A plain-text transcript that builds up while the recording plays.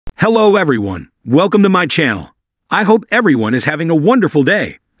Hello everyone, welcome to my channel. I hope everyone is having a wonderful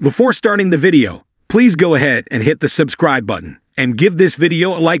day. Before starting the video, please go ahead and hit the subscribe button and give this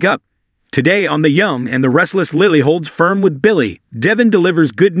video a like up. Today on The Yum and the Restless, Lily holds firm with Billy, Devin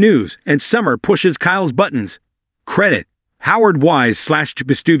delivers good news, and Summer pushes Kyle's buttons. Credit: Howard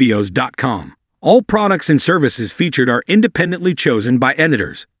Wise/Studios.com. All products and services featured are independently chosen by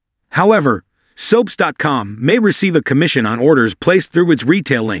editors. However, Soaps.com may receive a commission on orders placed through its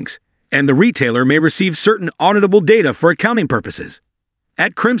retail links, and the retailer may receive certain auditable data for accounting purposes.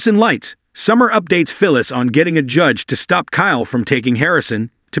 At Crimson Lights, Summer updates Phyllis on getting a judge to stop Kyle from taking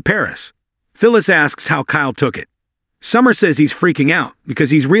Harrison to Paris. Phyllis asks how Kyle took it. Summer says he's freaking out because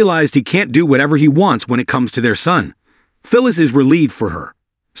he's realized he can't do whatever he wants when it comes to their son. Phyllis is relieved for her.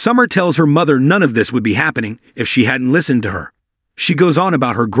 Summer tells her mother none of this would be happening if she hadn't listened to her. She goes on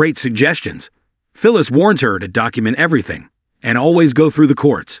about her great suggestions. Phyllis warns her to document everything and always go through the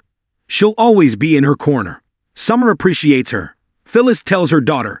courts. She'll always be in her corner. Summer appreciates her. Phyllis tells her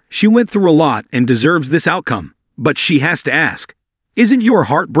daughter she went through a lot and deserves this outcome, but she has to ask, "Isn't your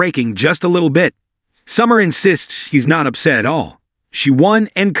heart breaking just a little bit?" Summer insists she's not upset at all. She won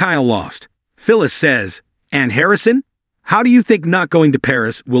and Kyle lost. Phyllis says, "And Harrison? How do you think not going to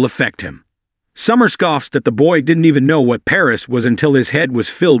Paris will affect him?" Summer scoffs that the boy didn't even know what Paris was until his head was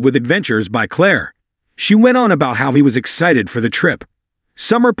filled with adventures by Claire. She went on about how he was excited for the trip.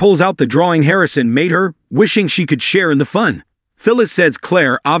 Summer pulls out the drawing Harrison made her, wishing she could share in the fun. Phyllis says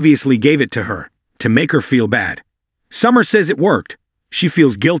Claire obviously gave it to her, to make her feel bad. Summer says it worked. She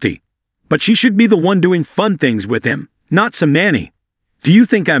feels guilty. But she should be the one doing fun things with him, not some nanny. "Do you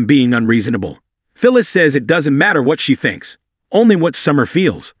think I'm being unreasonable?" Phyllis says it doesn't matter what she thinks, only what Summer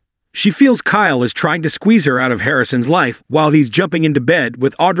feels. She feels Kyle is trying to squeeze her out of Harrison's life while he's jumping into bed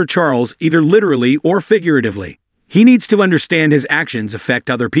with Audra Charles, either literally or figuratively. He needs to understand his actions affect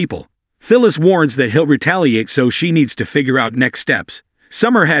other people. Phyllis warns that he'll retaliate, so she needs to figure out next steps.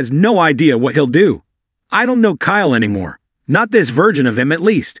 Summer has no idea what he'll do. "I don't know Kyle anymore. Not this version of him, at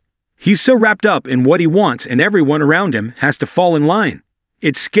least. He's so wrapped up in what he wants and everyone around him has to fall in line."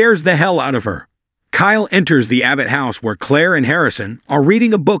 It scares the hell out of her. Kyle enters the Abbott house where Claire and Harrison are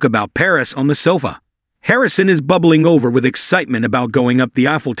reading a book about Paris on the sofa. Harrison is bubbling over with excitement about going up the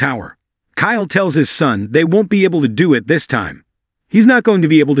Eiffel Tower. Kyle tells his son they won't be able to do it this time. He's not going to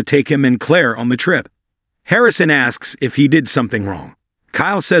be able to take him and Claire on the trip. Harrison asks if he did something wrong.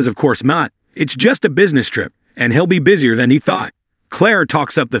 Kyle says of course not, it's just a business trip, and he'll be busier than he thought. Claire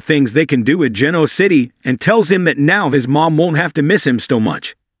talks up the things they can do at Genoa City and tells him that now his mom won't have to miss him so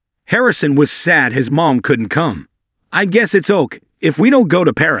much. Harrison was sad his mom couldn't come. "I guess it's okay if we don't go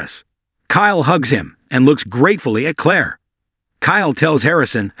to Paris." Kyle hugs him and looks gratefully at Claire. Kyle tells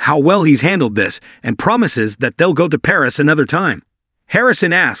Harrison how well he's handled this and promises that they'll go to Paris another time.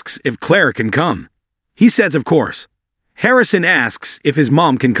 Harrison asks if Claire can come. He says of course. Harrison asks if his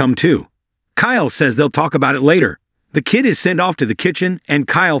mom can come too. Kyle says they'll talk about it later. The kid is sent off to the kitchen and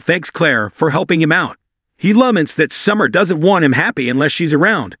Kyle thanks Claire for helping him out. He laments that Summer doesn't want him happy unless she's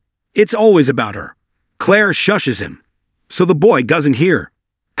around. It's always about her. Claire shushes him, so the boy doesn't hear.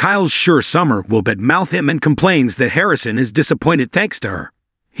 Kyle's sure Summer will badmouth him and complains that Harrison is disappointed thanks to her.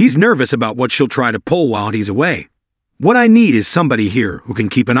 He's nervous about what she'll try to pull while he's away. "What I need is somebody here who can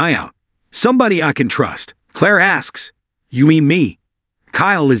keep an eye out. Somebody I can trust." Claire asks, "You mean me?"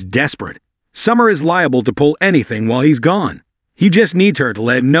 Kyle is desperate. Summer is liable to pull anything while he's gone. He just needs her to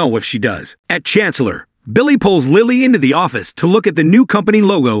let him know if she does. At Chancellor, Billy pulls Lily into the office to look at the new company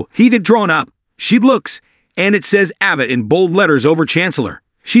logo he'd drawn up. She looks, and it says Abbott in bold letters over Chancellor.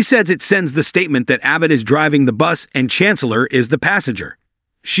 She says it sends the statement that Abbott is driving the bus and Chancellor is the passenger.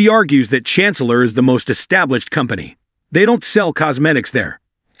 She argues that Chancellor is the most established company. They don't sell cosmetics there.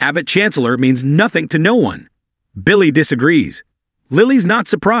 Abbott Chancellor means nothing to no one. Billy disagrees. Lily's not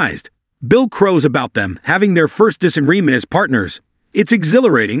surprised. Bill crows about them having their first disagreement as partners. It's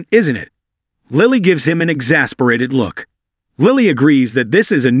exhilarating, isn't it? Lily gives him an exasperated look. Lily agrees that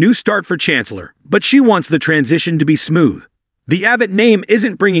this is a new start for Chancellor, but she wants the transition to be smooth. The Abbott name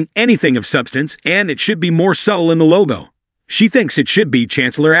isn't bringing anything of substance, and it should be more subtle in the logo. She thinks it should be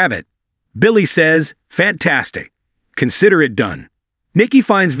Chancellor Abbott. Billy says, "Fantastic. Consider it done." Nikki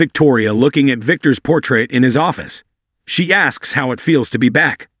finds Victoria looking at Victor's portrait in his office. She asks how it feels to be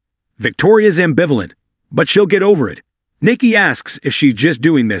back. Victoria's ambivalent, but she'll get over it. Nikki asks if she's just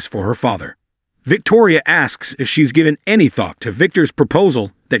doing this for her father. Victoria asks if she's given any thought to Victor's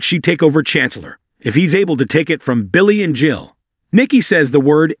proposal that she take over Chancellor, if he's able to take it from Billy and Jill. Nikki says the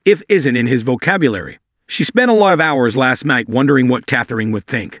word "if" isn't in his vocabulary. She spent a lot of hours last night wondering what Catherine would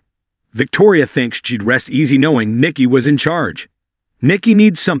think. Victoria thinks she'd rest easy knowing Nikki was in charge. Nikki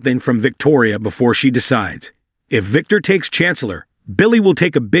needs something from Victoria before she decides. If Victor takes Chancellor, Billy will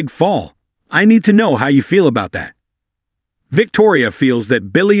take a big fall. I need to know how you feel about that. Victoria feels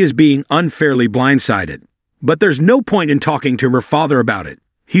that Billy is being unfairly blindsided. But there's no point in talking to her father about it.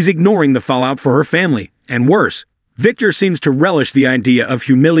 He's ignoring the fallout for her family, and worse, Victor seems to relish the idea of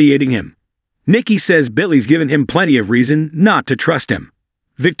humiliating him. Nikki says Billy's given him plenty of reason not to trust him.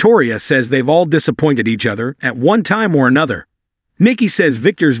 Victoria says they've all disappointed each other at one time or another. Nikki says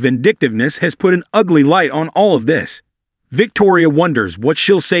Victor's vindictiveness has put an ugly light on all of this. Victoria wonders what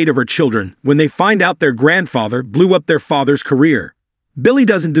she'll say to her children when they find out their grandfather blew up their father's career. Billy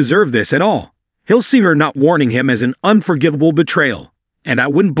doesn't deserve this at all. He'll see her not warning him as an unforgivable betrayal, and I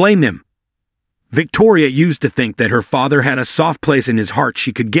wouldn't blame him. Victoria used to think that her father had a soft place in his heart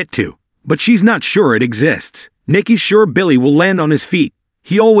she could get to, but she's not sure it exists. Nikki's sure Billy will land on his feet.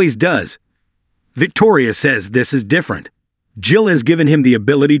 He always does. Victoria says this is different. Jill has given him the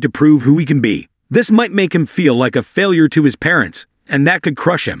ability to prove who he can be. This might make him feel like a failure to his parents, and that could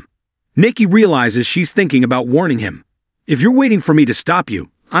crush him. Nikki realizes she's thinking about warning him. If you're waiting for me to stop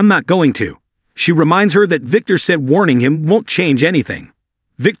you, I'm not going to. She reminds her that Victor said warning him won't change anything.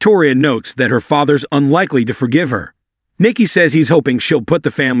 Victoria notes that her father's unlikely to forgive her. Nikki says he's hoping she'll put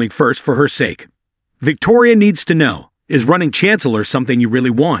the family first for her sake. Victoria needs to know, is running Chancellor something you really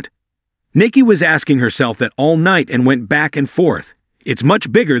want? Nikki was asking herself that all night and went back and forth. It's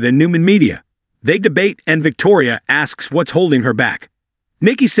much bigger than Newman Media. They debate and Victoria asks what's holding her back.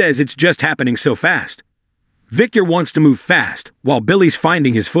 Nikki says it's just happening so fast. Victor wants to move fast while Billy's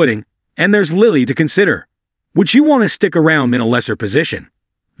finding his footing, and there's Lily to consider. Would she want to stick around in a lesser position?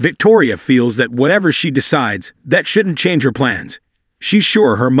 Victoria feels that whatever she decides, that shouldn't change her plans. She's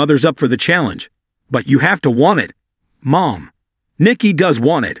sure her mother's up for the challenge. But you have to want it. Mom. Nikki does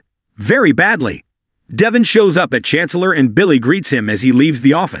want it. Very badly. Devin shows up at Chancellor and Billy greets him as he leaves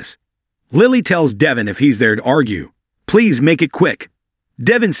the office. Lily tells Devin if he's there to argue. Please make it quick.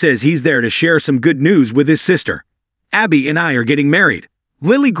 Devin says he's there to share some good news with his sister. Abby and I are getting married.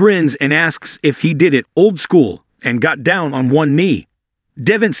 Lily grins and asks if he did it old school and got down on one knee.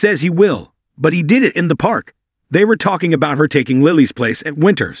 Devin says he will, but he did it in the park. They were talking about her taking Lily's place at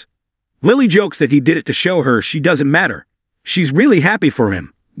Winter's. Lily jokes that he did it to show her she doesn't matter. She's really happy for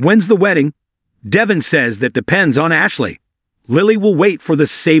him. When's the wedding? Devin says that depends on Ashley. Lily will wait for the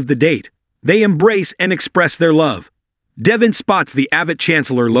save the date. They embrace and express their love. Devin spots the Abbott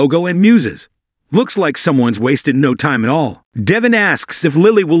Chancellor logo and muses. Looks like someone's wasted no time at all. Devin asks if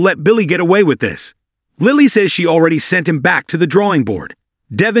Lily will let Billy get away with this. Lily says she already sent him back to the drawing board.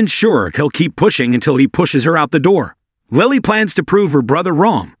 Devin's sure he'll keep pushing until he pushes her out the door. Lily plans to prove her brother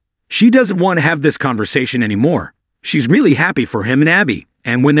wrong. She doesn't want to have this conversation anymore. She's really happy for him and Abby,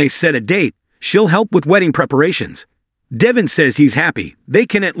 and when they set a date, she'll help with wedding preparations. Devin says he's happy they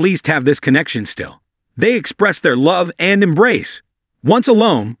can at least have this connection still. They express their love and embrace. Once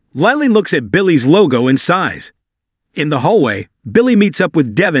alone, Lily looks at Billy's logo and sighs. In the hallway, Billy meets up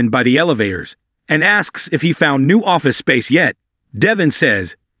with Devin by the elevators and asks if he found new office space yet. Devin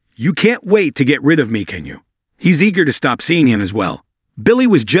says, "You can't wait to get rid of me, can you?" He's eager to stop seeing him as well. Billy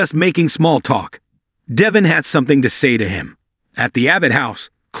was just making small talk. Devin had something to say to him. At the Abbott house,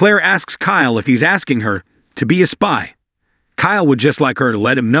 Claire asks Kyle if he's asking her to be a spy. Kyle would just like her to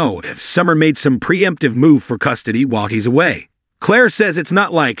let him know if Summer made some preemptive move for custody while he's away. Claire says it's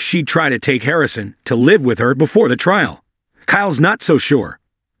not like she'd try to take Harrison to live with her before the trial. Kyle's not so sure.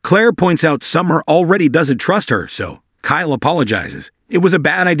 Claire points out Summer already doesn't trust her, so Kyle apologizes. It was a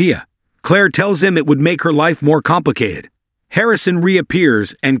bad idea. Claire tells him it would make her life more complicated. Harrison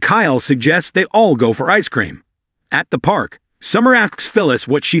reappears and Kyle suggests they all go for ice cream. At the park, Summer asks Phyllis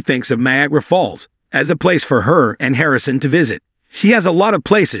what she thinks of Niagara Falls as a place for her and Harrison to visit. She has a lot of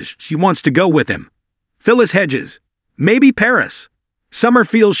places she wants to go with him. Phyllis hedges. Maybe Paris. Summer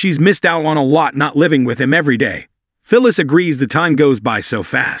feels she's missed out on a lot not living with him every day. Phyllis agrees the time goes by so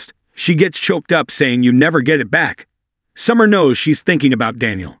fast. She gets choked up saying you never get it back. Summer knows she's thinking about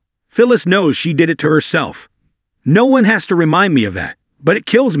Daniel. Phyllis knows she did it to herself. No one has to remind me of that, but it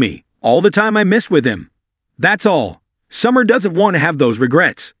kills me all the time I miss with him. That's all. Summer doesn't want to have those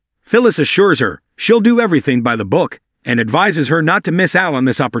regrets. Phyllis assures her she'll do everything by the book and advises her not to miss out on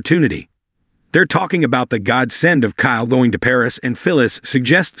this opportunity. They're talking about the godsend of Kyle going to Paris, and Phyllis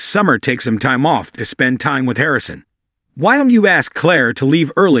suggests Summer take some time off to spend time with Harrison. Why don't you ask Claire to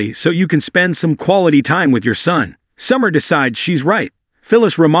leave early so you can spend some quality time with your son? Summer decides she's right.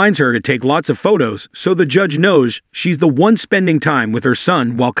 Phyllis reminds her to take lots of photos so the judge knows she's the one spending time with her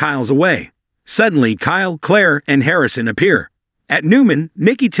son while Kyle's away. Suddenly, Kyle, Claire, and Harrison appear. At Newman,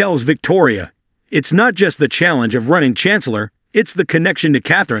 Nikki tells Victoria, it's not just the challenge of running Chancellor, It's the connection to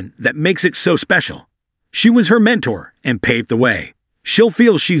Catherine that makes it so special. She was her mentor and paved the way. She'll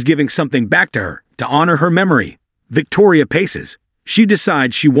feel she's giving something back to her to honor her memory. Victoria paces. She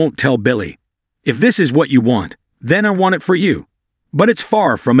decides she won't tell Billy. If this is what you want, then I want it for you. But it's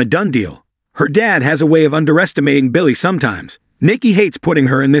far from a done deal. Her dad has a way of underestimating Billy sometimes. Nikki hates putting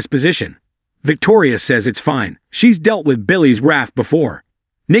her in this position. Victoria says it's fine. She's dealt with Billy's wrath before.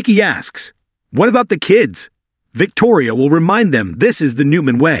 Nikki asks, "What about the kids?" Victoria will remind them this is the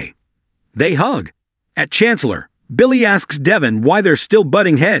Newman way. They hug. At Chancellor, Billy asks Devin why they're still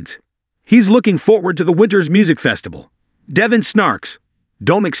butting heads. He's looking forward to the Winter's Music Festival. Devin snarks,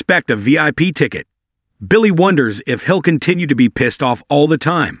 "Don't expect a VIP ticket." Billy wonders if he'll continue to be pissed off all the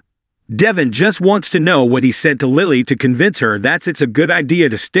time. Devin just wants to know what he said to Lily to convince her that it's a good idea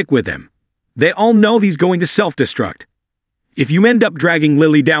to stick with him. They all know he's going to self-destruct. If you end up dragging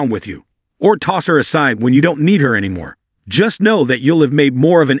Lily down with you, or toss her aside when you don't need her anymore, just know that you'll have made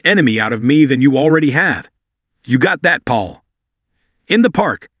more of an enemy out of me than you already have. You got that, Paul? In the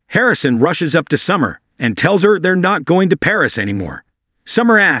park, Harrison rushes up to Summer and tells her they're not going to Paris anymore.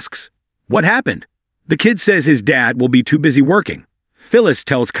 Summer asks, "What happened?" The kid says his dad will be too busy working. Phyllis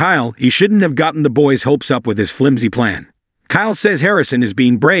tells Kyle he shouldn't have gotten the boys' hopes up with his flimsy plan. Kyle says Harrison is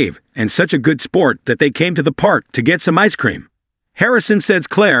being brave and such a good sport that they came to the park to get some ice cream. Harrison says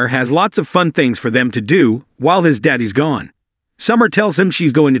Claire has lots of fun things for them to do while his daddy's gone. Summer tells him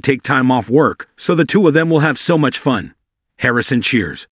she's going to take time off work, so the two of them will have so much fun. Harrison cheers.